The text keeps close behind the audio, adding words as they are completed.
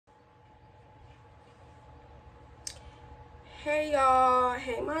Hey y'all,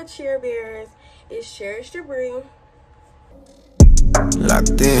 hey my cheer bears, it's Cherish Debris.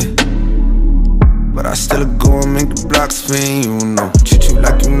 Locked in, but I still go and make the blocks spin, you know. Treat you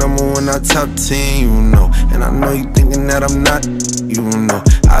like you number one, I top 10, you know. And I know you thinking that I'm not, you know.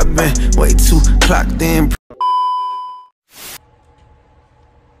 I've been way too clocked in.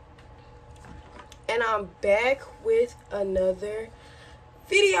 And I'm back with another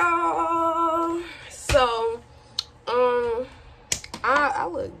video. So, I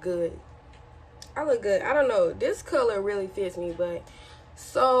look good. I don't know, this color really fits me, but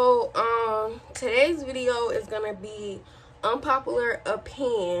so today's video is gonna be unpopular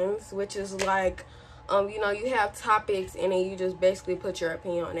opinions, which is like you know, you have topics and then you just basically put your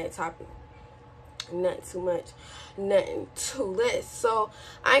opinion on that topic. Nothing too much, nothing too less. So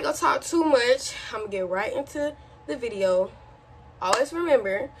I ain't gonna talk too much. I'm gonna get right into the video. Always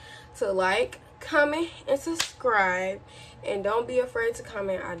remember to like, comment, and subscribe, and don't be afraid to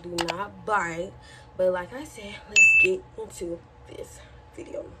comment. I do not bite, but like I said, let's get into this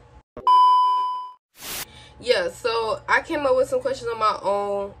video. Yeah, so I came up with some questions on my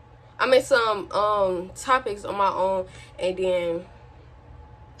own. I made some topics on my own, and then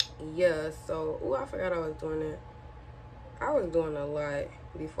yeah, so I forgot I was doing that. I was doing a lot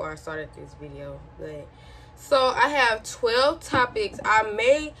before I started this video, but so I have 12 topics. I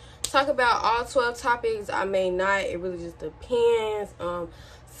may talk about all 12 topics, I may not. It really just depends.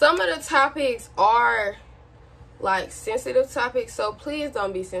 Some of the topics are like sensitive topics, so please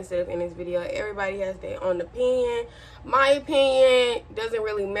don't be sensitive in this video. Everybody has their own opinion. My opinion doesn't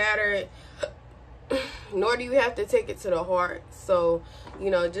really matter, nor do you have to take it to the heart. So, you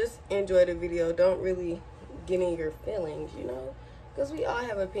know, just enjoy the video. Don't really get in your feelings, you know, because we all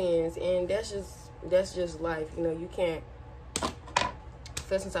have opinions, and that's just life. You know, you can't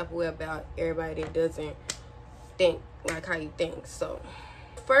feel some type of way about everybody that doesn't think like how you think. So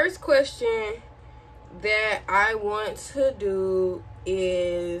first question that I want to do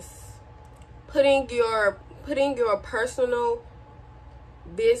is putting your personal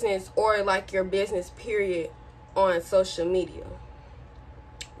business, or like your business period, on social media.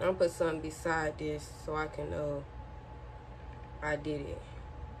 I'm gonna put something beside this so I can know I did it.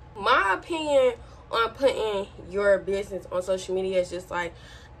 My opinion on putting your business on social media is just like,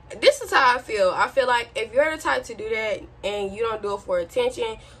 this is how I feel. I feel like if you're the type to do that and you don't do it for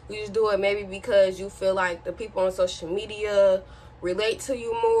attention, you just do it maybe because you feel like the people on social media relate to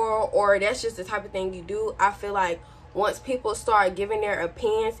you more, or that's just the type of thing you do. I feel like once people start giving their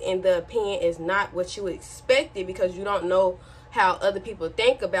opinions and the opinion is not what you expected, because you don't know how other people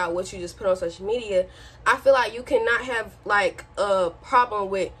think about what you just put on social media, I feel like you cannot have like a problem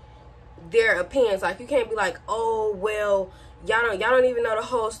with their opinions. Like, you can't be like, oh well, y'all don't even know the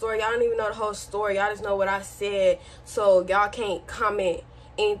whole story. Y'all don't even know the whole story. Y'all just know what I said, so y'all can't comment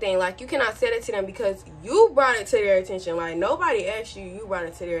anything. Like, you cannot say that to them because you brought it to their attention. Like, nobody asked you, you brought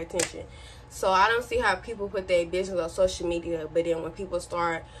it to their attention. So I don't see how people put their business on social media, but then when people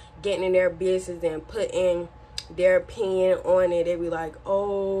start getting in their business and putting their opinion on it, they be like,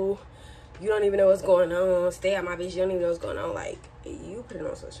 oh, you don't even know what's going on. Stay out my business. You don't even know what's going on. Like, you put it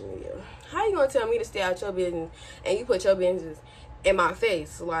on social media. How you gonna tell me to stay out your business and you put your business in my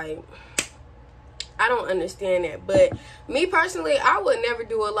face? Like, I don't understand that. But me personally, I would never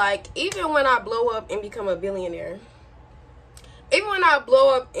do it. Like, even when I blow up and become a billionaire, even when I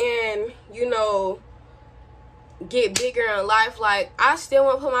blow up and, you know, get bigger in life, like, I still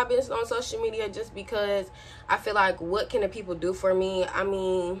want to put my business on social media just because I feel like, what can the people do for me? I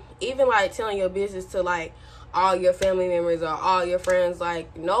mean, even like telling your business to like all your family members or all your friends,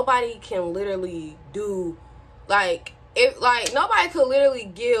 like, nobody can literally do, like, if like nobody could literally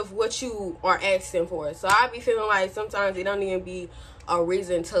give what you are asking for. So I be feeling like sometimes it don't even be a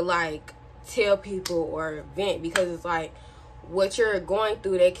reason to like tell people or vent, because it's like, what you're going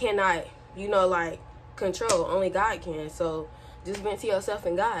through, they cannot, you know, like, control. Only God can. So just vent to yourself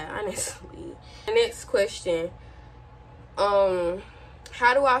and God, honestly. The next question, how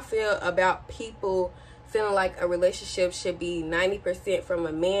do I feel about people feeling like a relationship should be 90% from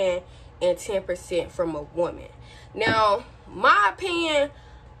a man and 10% from a woman? Now, my opinion,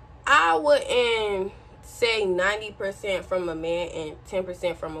 I wouldn't say 90% from a man and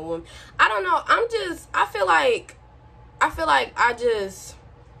 10% from a woman. I don't know. I feel like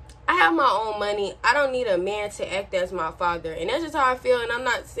I have my own money. I don't need a man to act as my father. And that's just how I feel. And I'm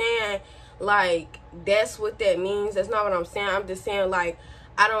not saying like that's what that means. That's not what I'm saying. I'm just saying, like,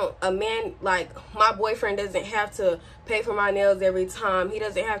 a man, like, my boyfriend doesn't have to pay for my nails every time. He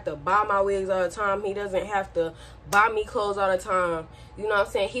doesn't have to buy my wigs all the time. He doesn't have to buy me clothes all the time. You know what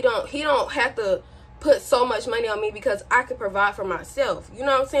I'm saying? He don't have to put so much money on me because I could provide for myself. You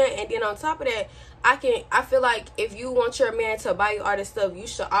know what I'm saying? And then on top of that, I feel like if you want your man to buy you all this stuff, you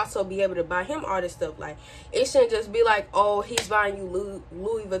should also be able to buy him all this stuff. Like, it shouldn't just be like, oh, he's buying you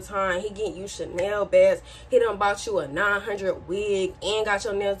Louis Vuitton, he getting you Chanel bags, he done bought you a 900 wig and got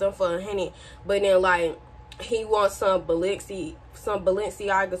your nails done for $100, but then like he wants some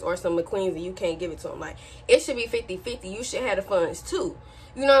Balenciagas or some McQueens and you can't give it to him. Like, it should be 50-50. You should have the funds too.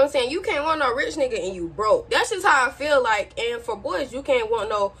 You know what I'm saying? You can't want no rich nigga and you broke. That's just how I feel like. And for boys, you can't want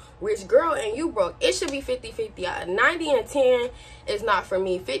no rich girl and you broke. It should be 50-50. 90 and 10 is not for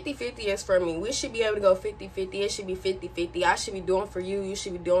me. 50-50 is for me. We should be able to go 50-50. It should be 50-50. I should be doing for you. You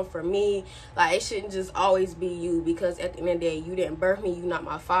should be doing for me. Like, it shouldn't just always be you, because at the end of the day, you didn't birth me. You're not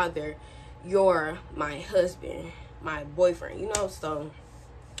my father. You're my husband, my boyfriend, you know? So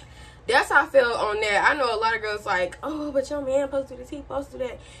that's how I feel on that. I know a lot of girls like, oh, but your man supposed to do this, he supposed to do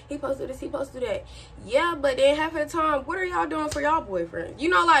that, he supposed to do this, he supposed to do that. Yeah, but then half of the time, what are y'all doing for y'all boyfriend? You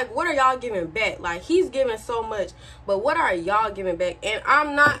know, like, what are y'all giving back? Like, he's giving so much, but what are y'all giving back? And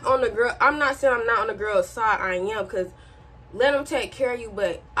I'm not saying I'm not on the girl's side. I am, because let him take care of you,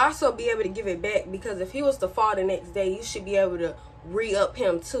 but also be able to give it back, because if he was to fall the next day, you should be able to re-up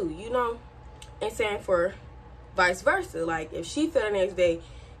him too, you know? And saying for vice versa, like, if she fell the next day,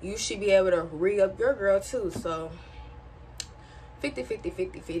 you should be able to re-up your girl too. So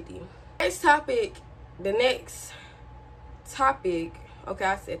 50-50. Next topic, okay,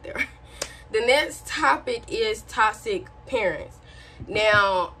 I said there. The next topic is toxic parents.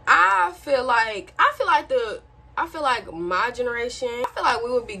 Now, I feel like my generation, I feel like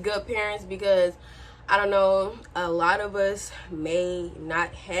we would be good parents, because I don't know, a lot of us may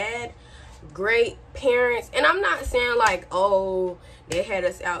not had great parents. And I'm not saying like, oh, they had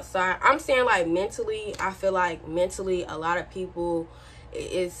us outside. I'm saying like mentally, I feel like mentally a lot of people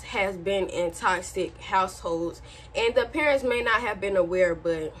has been in toxic households, and the parents may not have been aware,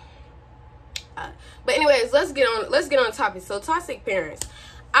 but anyways, let's get on topic. So toxic parents,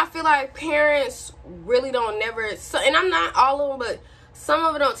 I feel like parents really don't never, and I'm not all of them, but some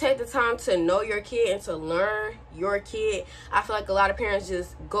of them don't take the time to know your kid and to learn your kid. I feel like a lot of parents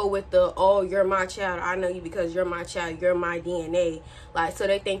just go with the, oh, you're my child, I know you because you're my child, you're my DNA. Like, so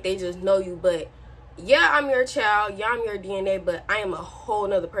they think they just know you, but yeah, I'm your child, yeah, I'm your DNA, but I am a whole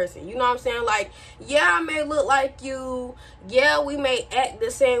nother person. You know what I'm saying? Like, yeah, I may look like you, yeah, we may act the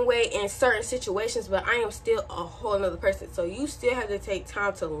same way in certain situations, but I am still a whole nother person. So you still have to take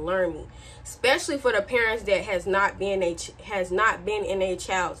time to learn me, especially for the parents that has not been in a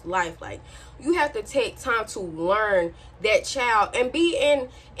child's life. Like, you have to take time to learn that child and be in,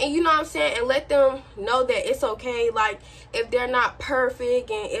 and you know what I'm saying, and let them know that it's okay. Like, if they're not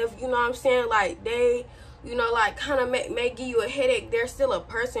perfect, and if, you know what I'm saying, like, they, you know, like, kind of may give you a headache, they're still a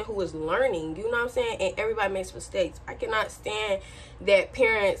person who is learning, you know what I'm saying? And everybody makes mistakes. I cannot stand that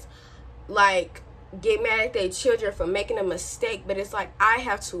parents, like, get mad at their children for making a mistake, but it's like, I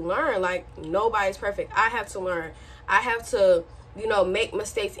have to learn. Like, nobody's perfect. I have to learn. I have to, you know, make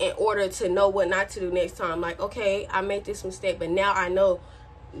mistakes in order to know what not to do next time. Like, okay, I made this mistake, but now I know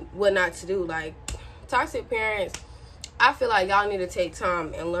what not to do. Like, toxic parents, I feel like y'all need to take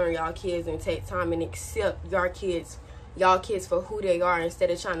time and learn y'all kids, and take time and accept y'all kids for who they are, instead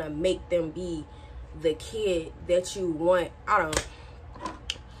of trying to make them be the kid that you want. I don't know.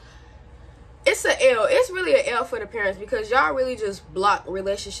 It's an L. It's really an L for the parents, because y'all really just block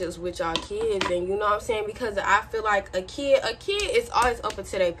relationships with y'all kids. And you know what I'm saying? Because I feel like a kid is always open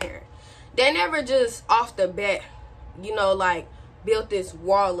to their parent. They never just off the bat, you know, like, built this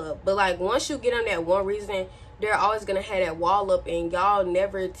wall up. But like, once you get on that one reason, they're always gonna have that wall up, and y'all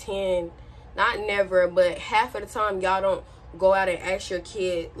not never, but half of the time y'all don't go out and ask your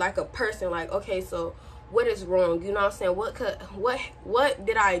kid like a person, like, okay, so what is wrong? You know what I'm saying? What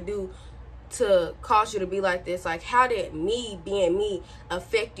did I do to cause you to be like this? Like, how did me being me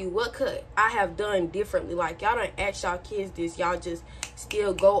affect you? What could I have done differently? Like, y'all don't ask y'all kids this. Y'all just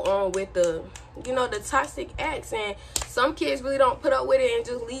still go on with the, you know, the toxic acts. And some kids really don't put up with it and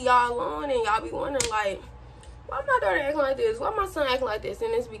just leave y'all alone, and y'all be wondering, like, why my daughter acting like this? Why my son acting like this?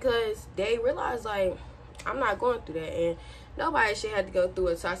 And it's because they realize, like, I'm not going through that. And nobody should have to go through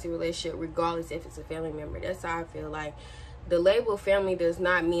a toxic relationship, regardless if it's a family member. That's how I feel. Like, the label family does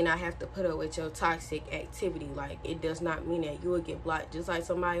not mean I have to put up with your toxic activity. Like, it does not mean that. You will get blocked just like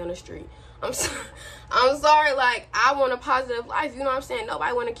somebody on the street. I'm sorry. Like, I want a positive life. You know what I'm saying?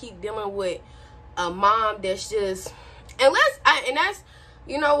 Nobody want to keep dealing with a mom that's just, and that's,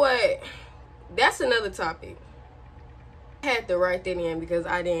 you know what? That's another topic. I had to write that in because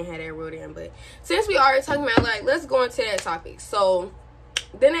I didn't have that wrote in. But since we already talking about, like, let's go into that topic. So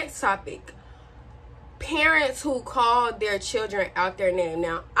the next topic, parents who call their children out their name.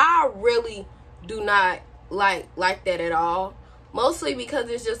 Now, I really do not like that at all. Mostly because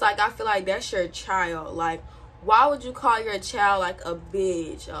it's just like, I feel like that's your child. Like, why would you call your child like a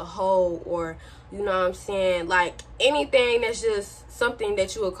bitch, a hoe, or, you know what I'm saying, like anything that's just something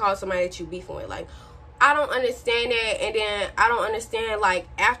that you would call somebody that you beefing with? Like, I don't understand that. And then I don't understand, like,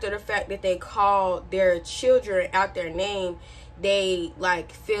 after the fact that they call their children out their name, they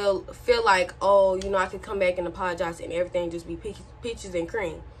like feel like, oh, you know, I could come back and apologize and everything just be peaches and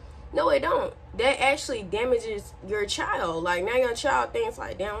cream. No, it don't. That actually damages your child. Like, now your child thinks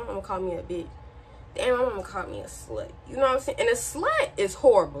like, damn, my mama called me a bitch. Damn, my mama called me a slut. You know what I'm saying? And a slut is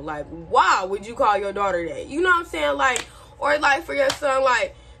horrible. Like, why would you call your daughter that? You know what I'm saying? Like, or like for your son,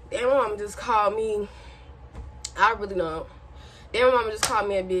 like, damn, my mama just called me, I really don't. Damn, my mama just called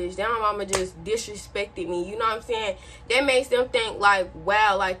me a bitch. Damn, my mama just disrespected me. You know what I'm saying? That makes them think like,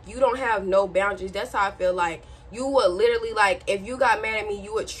 wow, like, you don't have no boundaries. That's how I feel. Like, you would literally, like, if you got mad at me,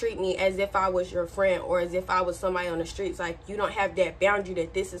 you would treat me as if I was your friend or as if I was somebody on the streets. Like, you don't have that boundary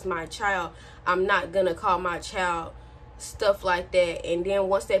that this is my child. I'm not gonna call my child stuff like that. And then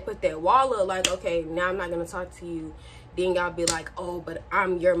once they put that wall up, like, okay, now I'm not gonna talk to you, then y'all be like, oh, but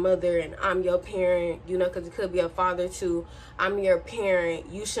I'm your mother and I'm your parent, you know, because it could be a father too. I'm your parent.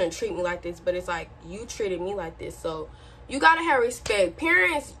 You shouldn't treat me like this. But it's like, you treated me like this. So you gotta have respect.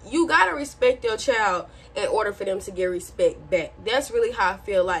 Parents, you gotta respect your child in order for them to get respect back. That's really how I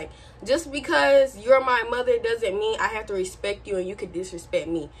feel. Like, just because you're my mother doesn't mean I have to respect you and you can disrespect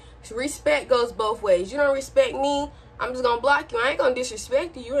me. Respect goes both ways. You don't respect me, I'm just gonna block you. I ain't gonna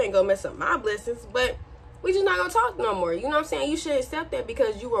disrespect you. You ain't gonna mess up my blessings, but we just not gonna talk no more. You know what I'm saying? You should accept that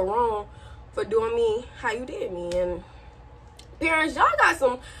because you were wrong for doing me how you did me. And parents, y'all got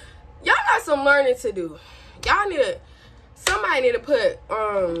some learning to do. Y'all need to, somebody need to put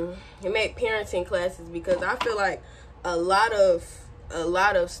and make parenting classes, because I feel like a lot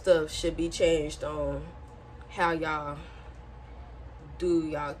of stuff should be changed on how y'all do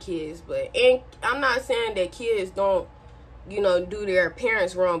y'all kids. But, and I'm not saying that kids don't, you know, do their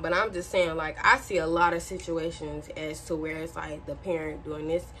parents wrong, but I'm just saying, like, I see a lot of situations as to where it's like the parent doing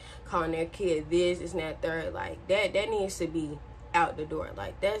this, calling their kid this and that third. Like, that needs to be out the door.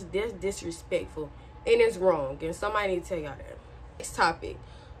 Like, that's disrespectful and it's wrong, and somebody need to tell y'all that. Next topic.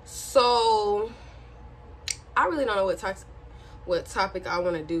 So I really don't know what topic I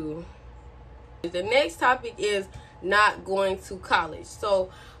want to do. The next topic is not going to college.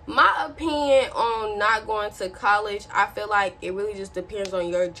 So my opinion on not going to college, I feel like it really just depends on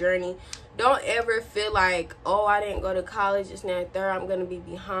your journey. Don't ever feel like, oh, I didn't go to college, it's not there, I'm gonna be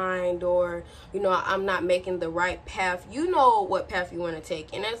behind, or, you know, I'm not making the right path. You know what path you want to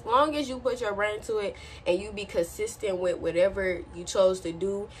take, and as long as you put your brain to it and you be consistent with whatever you chose to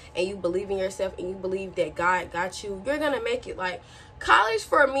do, and you believe in yourself and you believe that God got you, you're gonna make it. Like, college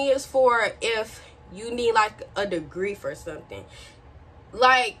for me is for if you need like a degree for something.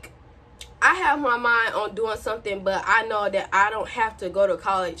 Like, I have my mind on doing something, but I know that I don't have to go to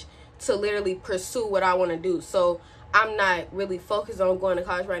college to literally pursue what I want to do. So I'm not really focused on going to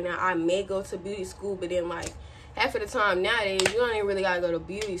college right now. I may go to beauty school, but then, like, half of the time nowadays, you don't even really gotta go to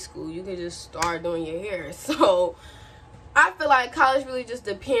beauty school. You can just start doing your hair. So I feel like college really just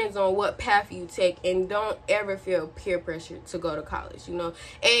depends on what path you take, and don't ever feel peer pressure to go to college, you know.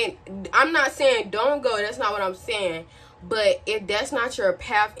 And I'm not saying don't go, that's not what I'm saying. But if that's not your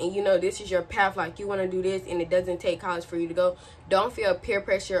path, and you know this is your path, like you want to do this and it doesn't take college for you to go, don't feel peer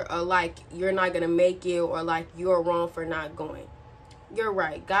pressure or like you're not going to make it, or like you're wrong for not going. You're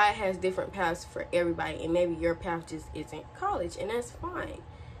right. God has different paths for everybody, and maybe your path just isn't college, and that's fine.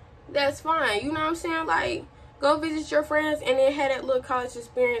 That's fine. You know what I'm saying? Like, go visit your friends and then have that little college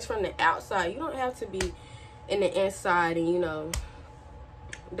experience from the outside. You don't have to be in the inside, and, you know,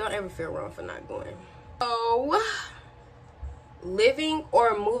 don't ever feel wrong for not going. So, living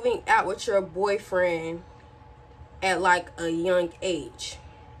or moving out with your boyfriend at like a young age.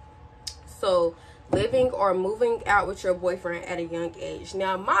 So, living or moving out with your boyfriend at a young age.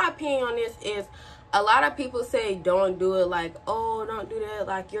 Now, my opinion on this is, a lot of people say don't do it. Like, oh, don't do that,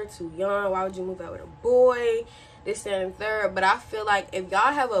 like, you're too young, why would you move out with a boy, this and third. But I feel like if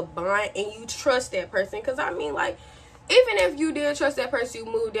y'all have a bond and you trust that person, because I mean, like, even if you did trust that person,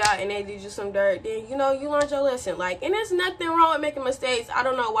 you moved out and they did you some dirt, then, you know, you learned your lesson. Like, and there's nothing wrong with making mistakes. I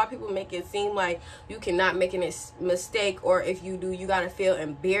don't know why people make it seem like you cannot make a mistake, or if you do, you gotta feel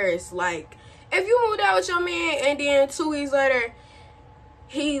embarrassed. Like, if you moved out with your man and then 2 weeks later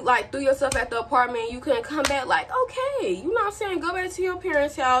he like threw yourself at the apartment, you couldn't come back, like, okay, you know what I'm saying, go back to your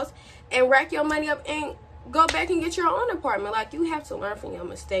parents' house and rack your money up and go back and get your own apartment. Like, you have to learn from your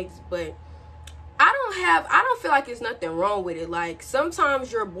mistakes. But I I don't feel like it's nothing wrong with it. Like,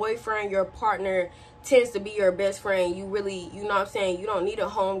 sometimes your boyfriend, your partner tends to be your best friend. You really, you know what I'm saying, you don't need a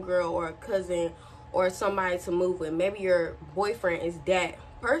homegirl or a cousin or somebody to move with. Maybe your boyfriend is that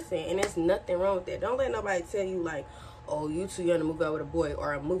person, and there's nothing wrong with that. Don't let nobody tell you like, oh, you too young to move out with a boy,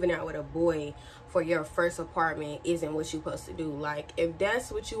 or moving out with a boy for your first apartment isn't what you're supposed to do. Like, if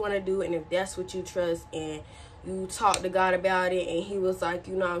that's what you want to do, and if that's what you trust, and you talk to God about it, and he was like,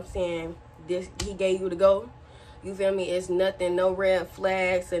 you know what I'm saying, this, he gave you the go, you feel me, it's nothing, no red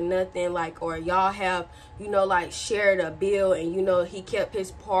flags or nothing, like, or y'all have, you know, like, shared a bill, and you know he kept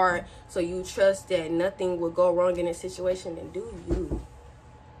his part, so you trust that nothing will go wrong in this situation, then do you.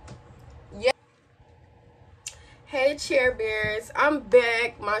 Yeah. Hey, Chair Bears, I'm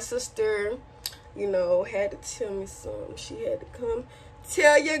back. My sister, you know, had to tell me something. She had to come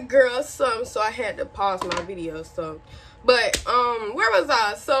tell your girl something, so I had to pause my video. So, but where was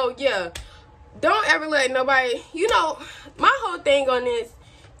I? So yeah, don't ever let nobody, you know, my whole thing on this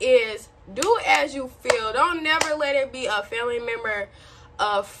is do as you feel. Don't never let it be a family member,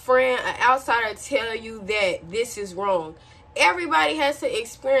 a friend, an outsider tell you that this is wrong. Everybody has to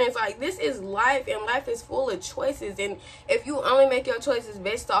experience, like, this is life, and life is full of choices, and if you only make your choices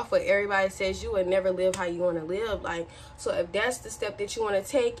based off what everybody says, you would never live how you want to live. Like, so if that's the step that you want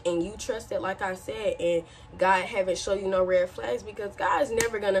to take, and you trust it, like I said, and God haven't shown you no red flags, because God is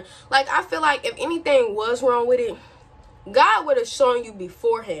never gonna, like, I feel like if anything was wrong with it, God would have shown you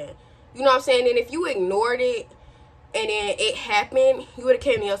beforehand, you know what I'm saying? And if you ignored it and then it happened, you would have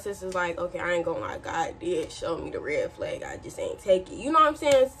came to your sisters like, okay, I ain't gonna lie, God did show me the red flag, I just ain't take it, you know what I'm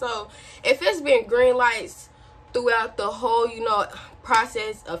saying? So if it's been green lights throughout the whole, you know,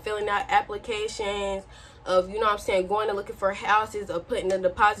 process of filling out applications, of, you know what I'm saying, going and looking for houses, of putting the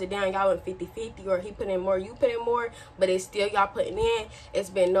deposit down, y'all went 50-50, or he put in more, you put in more, but it's still y'all putting in, it's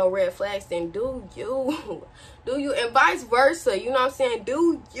been no red flags, then do you, and vice versa, you know what I'm saying?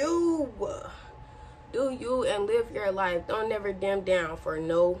 Do you and live your life. Don't never dim down for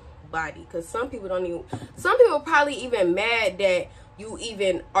nobody, because some people probably even mad that you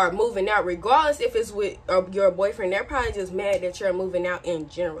even are moving out, regardless if it's with your boyfriend. They're probably just mad that you're moving out in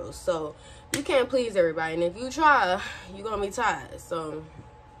general. So you can't please everybody, and if you try, you're gonna be tired. So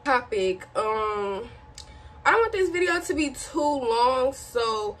topic, I don't want this video to be too long,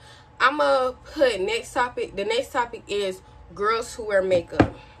 so I'm gonna put next topic. The next topic is girls who wear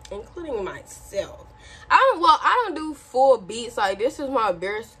makeup, including myself. I don't do full beats. Like, this is my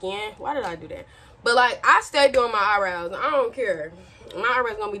bare skin. Why did I do that? But like, I stay doing my eyebrows. I don't care. My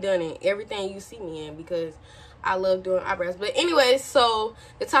eyebrows gonna be done in everything you see me in, because I love doing eyebrows. But anyway, so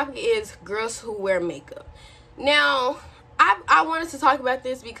the topic is girls who wear makeup. Now, I wanted to talk about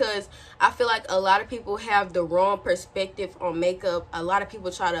this because I feel like a lot of people have the wrong perspective on makeup. A lot of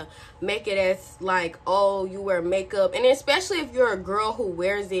people try to make it as like, oh, you wear makeup, and especially if you're a girl who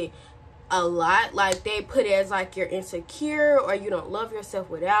wears it a lot, like, they put it as like you're insecure, or you don't love yourself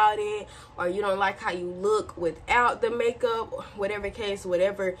without it, or you don't like how you look without the makeup, whatever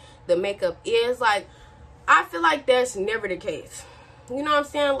the makeup is. Like, I feel like that's never the case, you know what I'm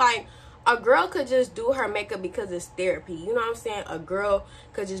saying? Like, a girl could just do her makeup because it's therapy, you know what I'm saying? A girl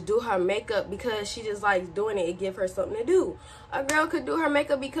could just do her makeup because she just likes doing it. It gives her something to do. A girl could do her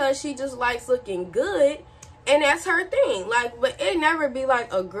makeup because she just likes looking good, and that's her thing. Like, but it never be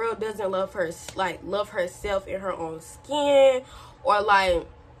like a girl doesn't love herself in her own skin, or like,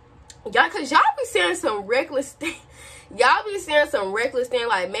 y'all, cause y'all be saying some reckless thing. Y'all be saying some reckless thing,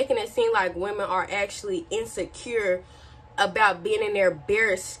 like making it seem like women are actually insecure about being in their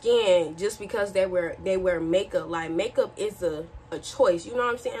bare skin just because they wear makeup. Like, makeup is a choice, you know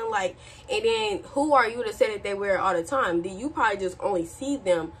what I'm saying? Like, and then who are you to say that they wear it all the time? Then you probably just only see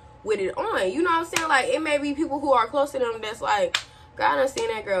them with it on, you know what I'm saying? Like, it may be people who are close to them that's like, girl, I done seen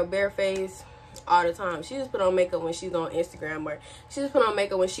that girl bare face all the time. She just put on makeup when she's on Instagram, or she just put on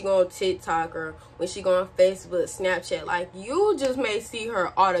makeup when she go on TikTok, or when she go on Facebook, Snapchat. Like, you just may see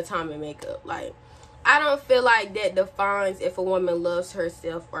her all the time in makeup. Like, I don't feel like that defines if a woman loves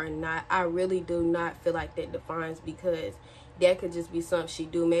herself or not. I really do not feel like that defines, because that could just be something she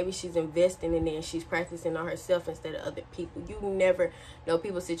do. Maybe she's investing in it and she's practicing on herself instead of other people. You never know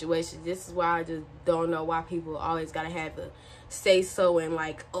people's situations. This is why I just don't know why people always gotta have a say so, and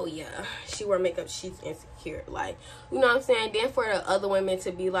like, oh yeah, she wear makeup, she's insecure. Like, you know what I'm saying? Then for the other women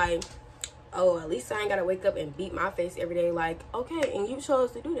to be like, oh, at least I ain't gotta wake up and beat my face every day. Like, okay, and you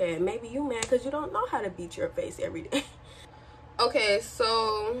chose to do that. Maybe you mad because you don't know how to beat your face every day. Okay,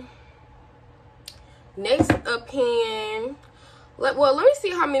 so next opinion. Well, let me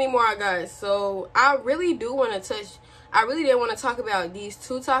see how many more I got. So I really do want to touch, I really didn't want to talk about these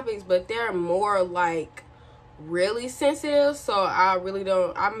 2 topics, but they're more like really sensitive, so I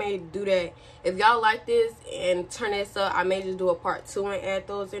may do that. If y'all like this and turn this up, I may just do a part 2 and add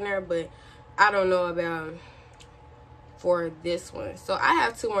those in there, but I don't know about for this one. So I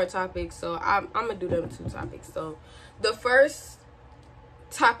have 2 more topics, so I'm gonna do them 2 topics. So the first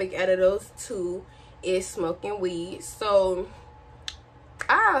topic out of those 2 is smoking weed. So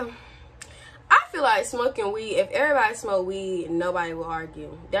I feel like smoking weed, if everybody smoke weed, nobody will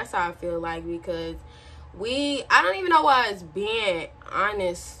argue. That's how I feel like, because weed, I don't even know why it's banned,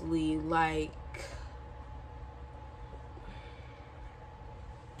 honestly. Like,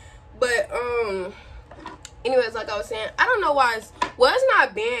 but anyways, like I was saying, I don't know why it's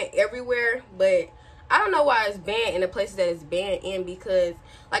not banned everywhere, but I don't know why it's banned in the places that it's banned in, because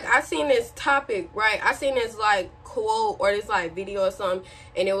like I seen this topic, right? I seen this like quote or this like video or something,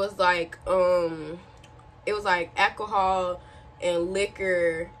 and it was like alcohol and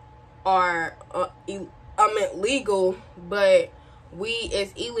liquor are legal, but weed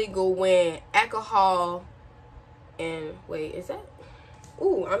is illegal when alcohol and wait, is that?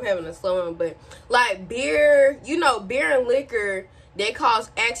 Ooh, I'm having a slow one, but like beer, you know, beer and liquor, they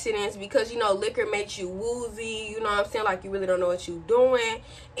cause accidents because, you know, liquor makes you woozy, you know what I'm saying? Like, you really don't know what you're doing.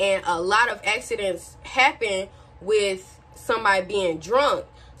 And a lot of accidents happen with somebody being drunk.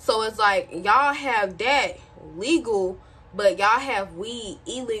 So it's like, y'all have that legal, but y'all have weed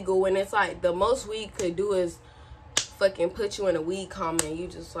illegal. And it's like, the most weed could do is fucking put you in a weed coma, and you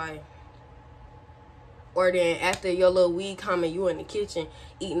just like, or then after your little weed coma, you in the kitchen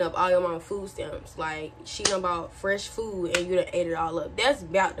eating up all your mama food stamps, like sheeting about fresh food, and you done ate it all up. That's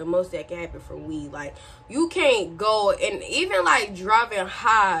about the most that can happen from weed. Like, you can't go, and even like driving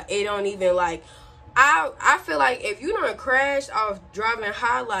high, it don't even like, I feel like if you done crashed off driving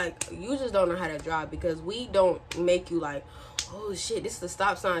high, like, you just don't know how to drive, because weed don't make you like, oh shit, this is the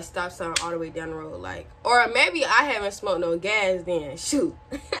stop sign all the way down the road. Like, or maybe I haven't smoked no gas then, shoot.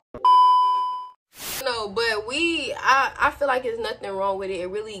 No, but weed, I feel like there's nothing wrong with it. It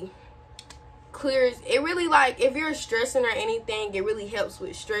really clears, it really, like, if you're stressing or anything, it really helps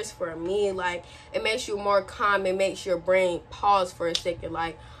with stress for me. Like, it makes you more calm. It makes your brain pause for a second.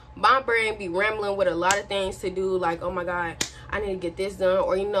 Like, my brain be rambling with a lot of things to do, like, oh my god, I need to get this done.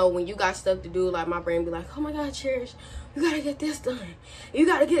 Or, you know, when you got stuff to do, like, my brain be like, oh my god, Cherish, you gotta get this done. You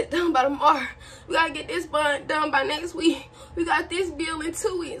gotta get it done by tomorrow. You gotta get this done by next week. We got this bill in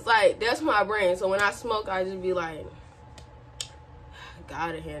 2 weeks. Like, that's my brain. So when I smoke, I just be like,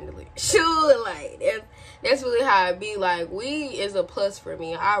 gotta handle it. Sure, like, that's really how I be. Like, weed is a plus for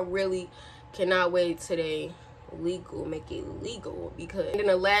me. I really cannot wait today. Make it legal. Because, and then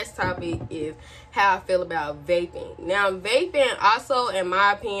the last topic is how I feel about vaping. Now, vaping also, in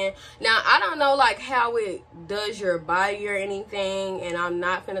my opinion, now I don't know like how it does your body or anything, and I'm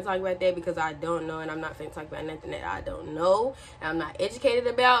not finna talk about that because I don't know, and I'm not finna talk about nothing that I don't know and I'm not educated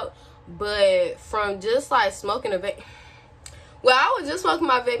about. But from just like smoking a vape, well, I was just smoking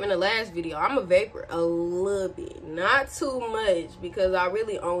my vape in the last video. I'm a vapor a little bit, not too much, because I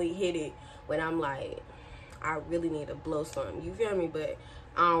really only hit it when I'm like, I really need to blow something, you feel me? But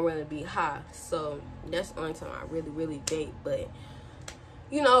I don't really be high, so that's the only time I really vape. But,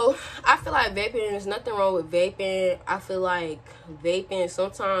 you know, I feel like vaping, there's nothing wrong with vaping. I feel like vaping,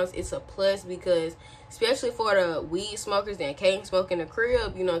 sometimes it's a plus, because especially for the weed smokers that can't smoke in the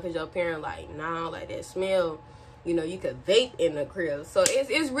crib, you know, because your parent like, nah, like that smell, you know, you could vape in the crib. So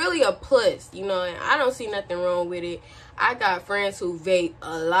it's really a plus, you know, and I don't see nothing wrong with it. I got friends who vape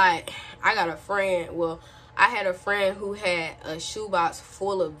a lot. I got a friend, well, I had a friend who had a shoebox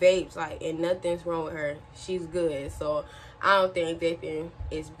full of vapes, like, and nothing's wrong with her. She's good. So I don't think vaping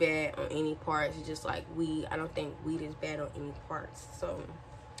is bad on any parts. It's just like weed. I don't think weed is bad on any parts. So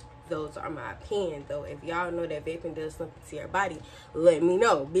those are my opinions, though. If y'all know that vaping does something to your body, let me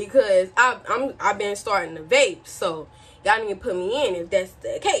know, because I've been starting to vape. So y'all need to put me in if that's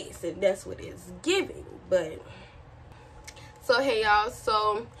the case, if that's what it's giving. But so hey y'all,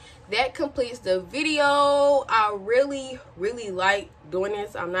 so that completes the video. I really like doing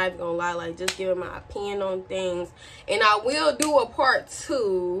this. I'm not even gonna lie, like, just giving my opinion on things. And I will do a part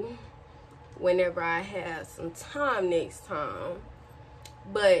 2 whenever I have some time next time.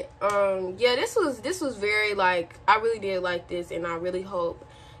 But yeah, this was very, like, I really did like this, and I really hope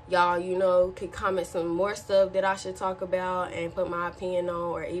y'all, you know, could comment some more stuff that I should talk about and put my opinion on,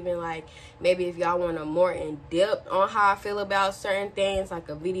 or even like maybe if y'all want a more in-depth on how I feel about certain things, like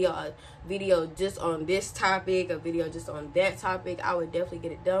a video just on this topic, a video just on that topic, I would definitely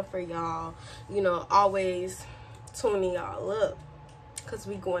get it done for y'all. You know, always tuning y'all up, because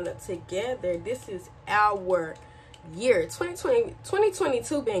we going up together. This is our year.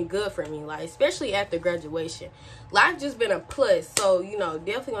 2022 been good for me, like especially after graduation. Life just been a plus, so you know,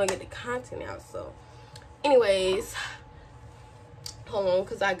 definitely gonna get the content out. So anyways, hold on,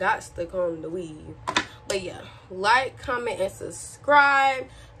 because I got stuck on the weave. But yeah, like, comment, and subscribe.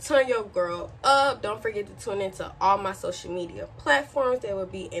 Turn your girl up. Don't forget to tune into all my social media platforms. They will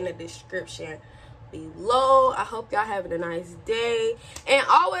be in the description below. I hope y'all having a nice day, and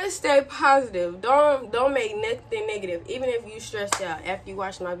always stay positive. Don't make nothing negative. Even if you stressed out after you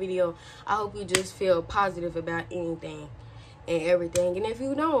watch my video, I hope you just feel positive about anything and everything. And if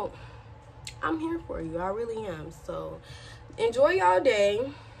you don't, I'm here for you. I really am. So enjoy y'all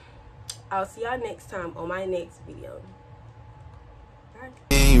day. I'll see y'all next time on my next video. Bye.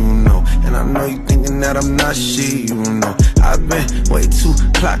 You know, and I know you thinking that I'm not shit. You know, I've been way too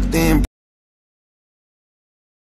clocked in.